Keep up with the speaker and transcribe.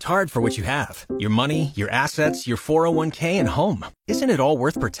worked hard for what you have. Your money, your assets, your 401k, and home. Isn't it all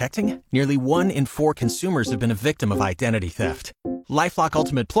worth protecting? Nearly 1 in 4 consumers have been a victim of identity theft. LifeLock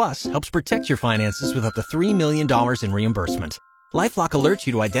Ultimate Plus helps protect your finances with up to $3 million in reimbursement. LifeLock alerts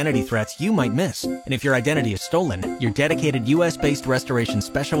you to identity threats you might miss. And if your identity is stolen, your dedicated U.S.-based restoration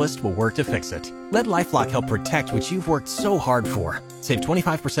specialist will work to fix it. Let LifeLock help protect what you've worked so hard for. Save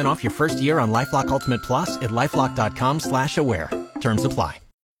 25% off your first year on LifeLock Ultimate Plus at LifeLock.com/aware. Terms apply.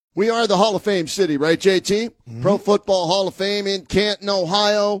 We are the Hall of Fame city, right, JT? Pro Football Hall of Fame in Canton,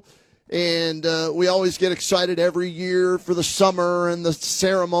 Ohio. And we always get excited every year for the summer and the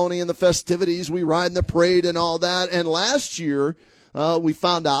ceremony and the festivities. We ride in the parade and all that. And last year, we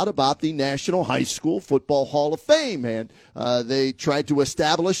found out about the National High School Football Hall of Fame. And they tried to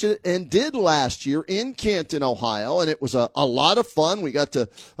establish it and did last year in Canton, Ohio. And it was a lot of fun. We got to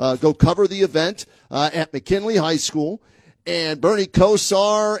go cover the event at McKinley High School. And Bernie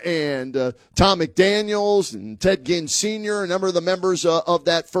Kosar and Tom McDaniels and Ted Ginn Sr., a number of the members of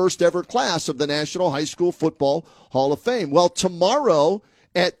that first ever class of the National High School Football Hall of Fame. Well, tomorrow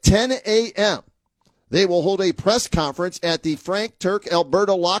at 10 a.m., they will hold a press conference at the Frank Turk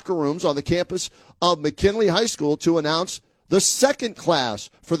Alberta locker rooms on the campus of McKinley High School to announce the second class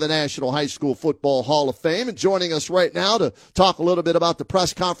for the National High School Football Hall of Fame. And joining us right now to talk a little bit about the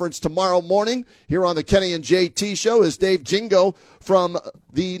press conference tomorrow morning here on the Kenny and JT Show is Dave Jingo from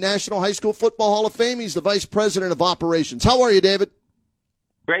the National High School Football Hall of Fame. He's the Vice President of Operations. How are you, David?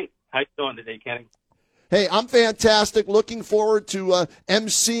 Great. How you doing today, Kenny? Hey, I'm fantastic. Looking forward to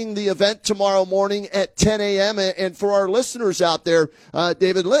emceeing the event tomorrow morning at 10 a.m. And for our listeners out there,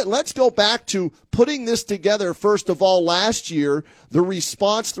 David, let's go back to putting this together, first of all, last year, the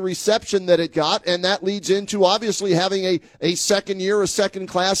response, the reception that it got, and that leads into obviously having a second year, a second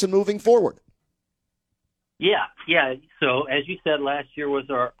class, and moving forward. Yeah. So as you said, last year was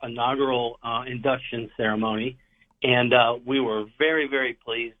our inaugural induction ceremony. And we were very, very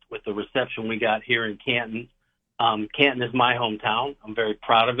pleased with the reception we got here in Canton. Canton is my hometown. I'm very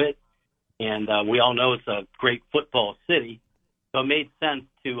proud of it. And we all know it's a great football city. So it made sense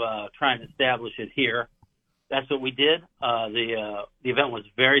to try and establish it here. That's what we did. The event was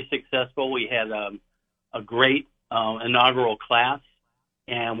very successful. We had a great inaugural class,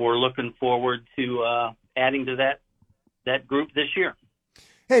 and we're looking forward to adding to that group this year.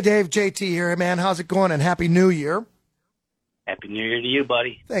 Hey, Dave, JT here, man. How's it going? And Happy New Year. Happy New Year to you,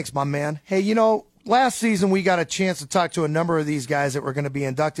 buddy. Thanks, my man. Hey, last season we got a chance to talk to a number of these guys that were going to be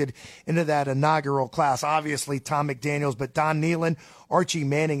inducted into that inaugural class. Obviously, Tom McDaniels, but Don Nealon, Archie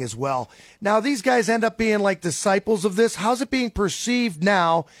Manning as well. Now, these guys end up being like disciples of this. How's it being perceived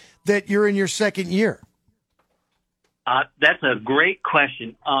now that you're in your second year? That's a great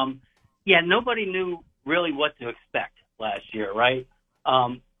question. Nobody knew really what to expect last year, right?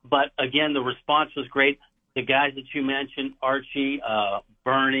 But again, the response was great. The guys that you mentioned, Archie,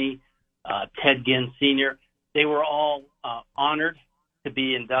 Bernie, Ted Ginn Sr., they were all honored to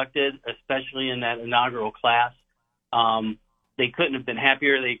be inducted, especially in that inaugural class. They couldn't have been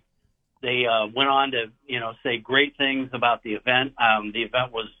happier. They went on to, say great things about the event. The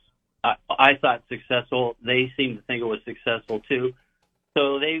event was, I thought, successful. They seemed to think it was successful too.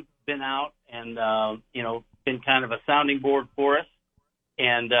 So they've been out and, been kind of a sounding board for us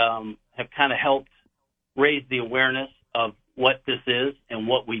and have kind of helped raise the awareness of what this is and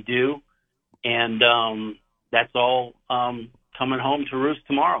what we do. And that's all coming home to roost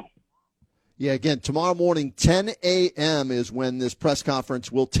tomorrow. Yeah, again, tomorrow morning, 10 a.m. is when this press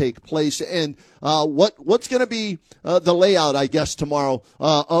conference will take place. And what's going to be the layout, I guess, tomorrow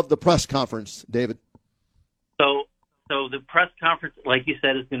of the press conference, David? So the press conference, like you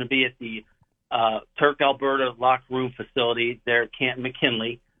said, is going to be at the Turk, Alberta locker room facility there at Canton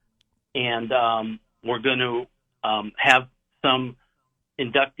McKinley. And we're going to have some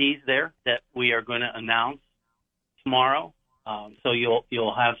inductees there that we are going to announce tomorrow. So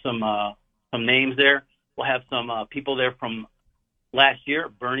you'll have some names there. We'll have some people there from last year.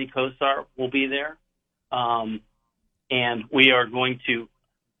 Bernie Kosar will be there. And we are going to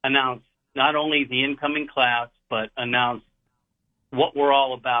announce not only the incoming class, but announce what we're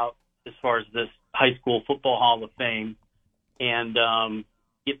all about as far as this High School Football Hall of Fame, and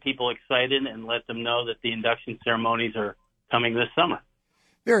get people excited and let them know that the induction ceremonies are coming this summer.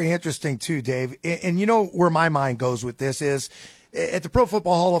 Very interesting too, Dave. And where my mind goes with this is at the Pro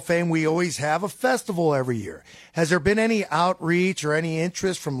Football Hall of Fame, we always have a festival every year. Has there been any outreach or any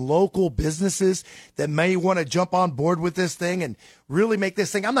interest from local businesses that may want to jump on board with this thing and really make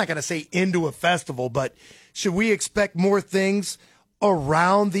this thing, I'm not going to say into a festival, but should we expect more things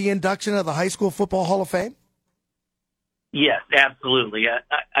around the induction of the High School Football Hall of Fame? Yes, absolutely.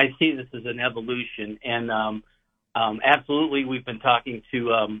 I see this as an evolution, and absolutely, we've been talking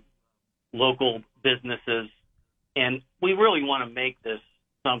to local businesses, and we really want to make this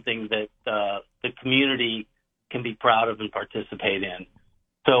something that the community can be proud of and participate in.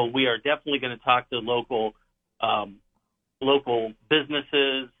 So we are definitely going to talk to local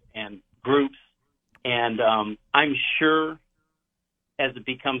businesses and groups, and I'm sure as it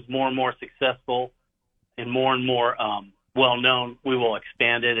becomes more and more successful and more well known, we will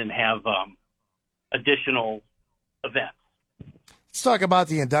expand it and have additional events. Let's talk about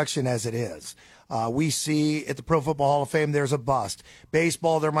the induction as it is. We see at the Pro Football Hall of Fame, there's a bust.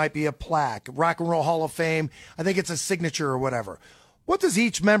 Baseball, there might be a plaque. Rock and Roll Hall of Fame, I think it's a signature or whatever. What does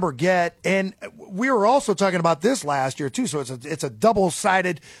each member get? And we were also talking about this last year, too, so it's a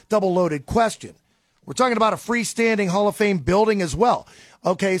double-sided, double-loaded question. We're talking about a freestanding Hall of Fame building as well.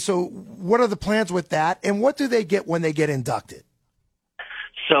 Okay, so what are the plans with that, and what do they get when they get inducted?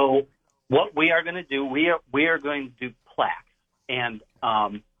 So what we are going to do, we are going to do plaques. And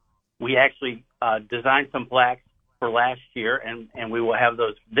we actually designed some plaques for last year, and we will have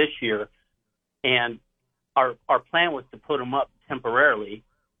those this year. And our plan was to put them up temporarily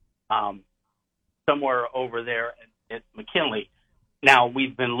somewhere over there at McKinley. Now,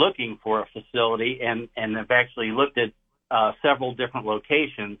 we've been looking for a facility and have actually looked at several different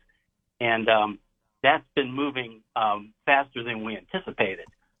locations, and that's been moving faster than we anticipated.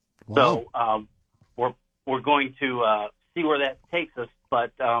 Wow. So we're going to see where that takes us.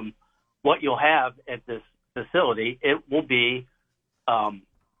 But what you'll have at this facility, it will be a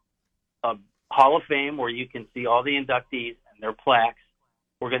Hall of Fame where you can see all the inductees and their plaques.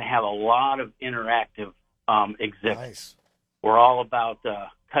 We're going to have a lot of interactive exhibits. Nice. We're all about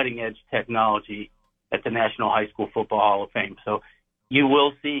cutting-edge technology at the National High School Football Hall of Fame. So you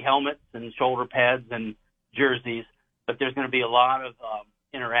will see helmets and shoulder pads and jerseys, but there's going to be a lot of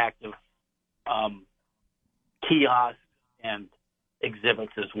interactive kiosks and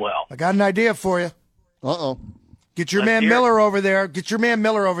exhibits as well. I got an idea for you. Uh-oh. Get your man Miller over there. Get your man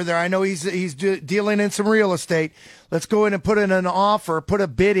Miller over there. I know he's dealing in some real estate. Let's go in and put in an offer, put a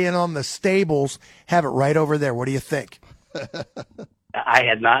bid in on the stables, have it right over there. What do you think? I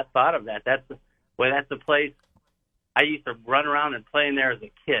had not thought of that. That's the place I used to run around and play in there as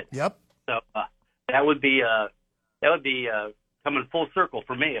a kid. Yep. So that would be coming full circle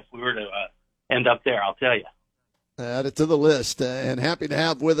for me if we were to end up there. I'll tell you. Add it to the list, and happy to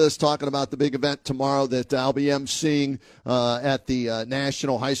have with us talking about the big event tomorrow that I'll be emceeing at the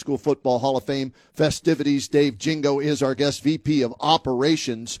National High School Football Hall of Fame festivities. Dave Jingo is our guest VP of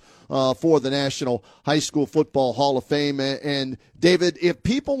Operations for the National High School Football Hall of Fame. And David, if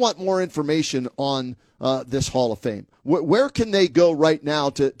people want more information on this Hall of Fame, where can they go right now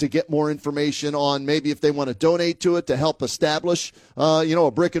to get more information on maybe if they want to donate to it to help establish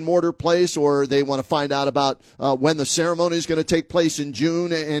a brick and mortar place, or they want to find out about when the ceremony is going to take place in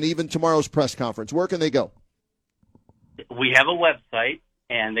June and even tomorrow's press conference? Where can they go? We have a website,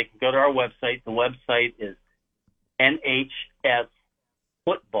 and they can go to our website. The website is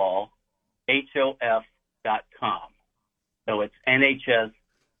nhsfootballhof.com. So it's NHS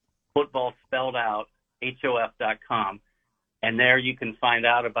football spelled out, HOF.com. And there you can find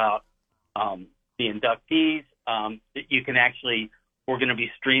out about the inductees. You can actually, we're going to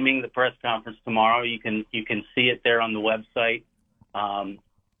be streaming the press conference tomorrow. You can see it there on the website.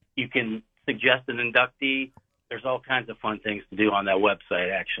 You can suggest an inductee. There's all kinds of fun things to do on that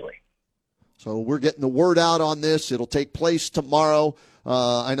website, actually. So we're getting the word out on this. It'll take place tomorrow.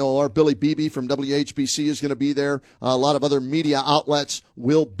 I know our Billy Beebe from WHBC is going to be there. A lot of other media outlets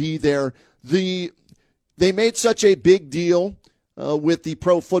will be there. They made such a big deal with the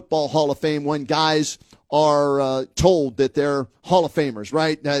Pro Football Hall of Fame when guys are told that they're Hall of Famers,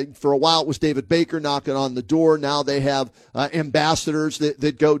 right? For a while, it was David Baker knocking on the door. Now they have ambassadors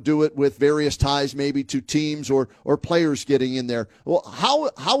that go do it with various ties maybe to teams or players getting in there. Well,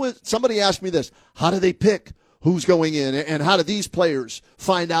 how is, somebody asked me this, how do they pick who's going in, and how do these players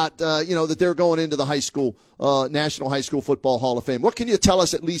find out, that they're going into the high school, National High School Football Hall of Fame? What can you tell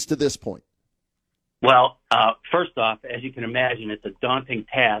us at least to this point? Well, first off, as you can imagine, it's a daunting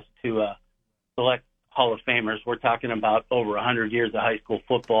task to select Hall of Famers. We're talking about over 100 years of high school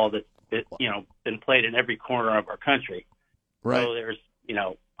football that's been played in every corner of our country. Right. So there's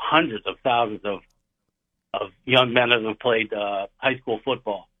hundreds of thousands of young men that have played high school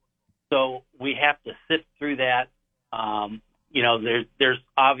football. So we have to sift through that. There's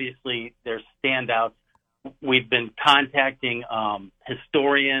obviously there's standouts. We've been contacting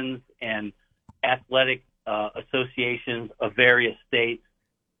historians and athletic associations of various states,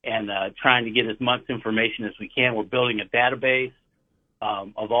 and trying to get as much information as we can. We're building a database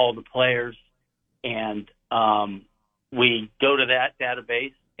of all the players, and we go to that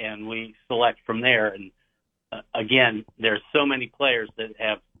database and we select from there. And again, there's so many players that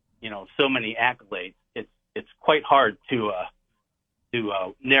have, so many accolades. It's quite hard to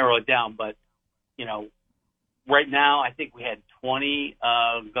narrow it down. But, right now I think we had 20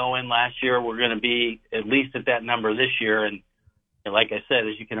 go in last year. We're going to be at least at that number this year. And like I said,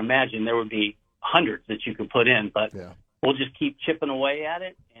 as you can imagine, there would be hundreds that you could put in. But we'll just keep chipping away at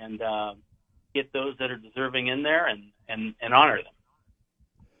it and get those that are deserving in there and honor them.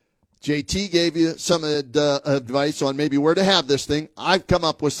 JT gave you some advice on maybe where to have this thing. I've come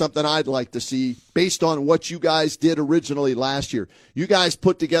up with something I'd like to see based on what you guys did originally last year. You guys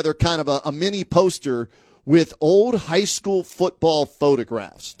put together kind of a mini poster with old high school football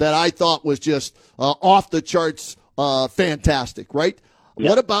photographs that I thought was just off the charts fantastic, right? Yeah.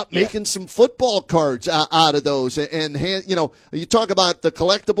 What about making some football cards out of those? And you talk about the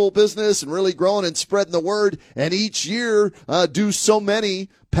collectible business and really growing and spreading the word, and each year do so many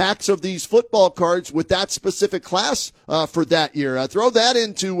packs of these football cards with that specific class for that year. Throw that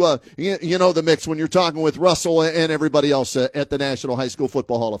into the mix when you're talking with Russell and everybody else at the National High School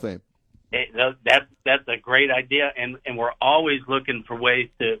Football Hall of Fame. That's a great idea, and we're always looking for ways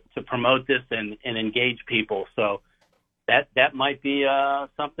to promote this and engage people. So that might be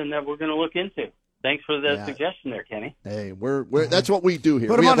something that we're going to look into. Thanks for the suggestion there, Kenny. Hey, we're that's what we do here.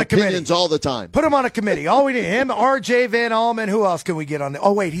 Put him on the opinions committee all the time. Put him on a committee. All we need him, R.J. Van Alman. Who else can we get on?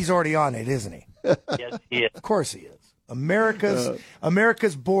 Oh wait, he's already on it, isn't he? Yes, he is. Of course he is.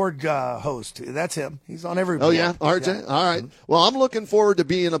 America's board host. That's him. He's on every board. Oh, yeah, RJ? Yeah. All right. Well, I'm looking forward to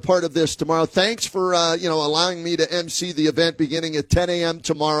being a part of this tomorrow. Thanks for, allowing me to MC the event beginning at 10 a.m.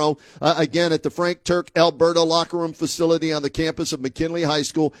 tomorrow, again at the Frank Turk, Alberta locker room facility on the campus of McKinley High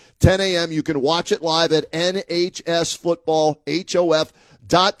School, 10 a.m. You can watch it live at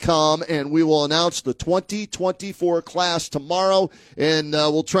NHSFootball.com, and we will announce the 2024 class tomorrow, and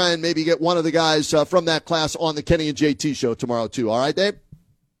we'll try and maybe get one of the guys from that class on the Kenny and JT show tomorrow too. All right, Dave?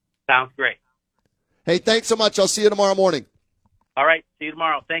 Sounds great. Hey, thanks so much. I'll see you tomorrow morning. All right. See you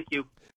tomorrow. Thank you.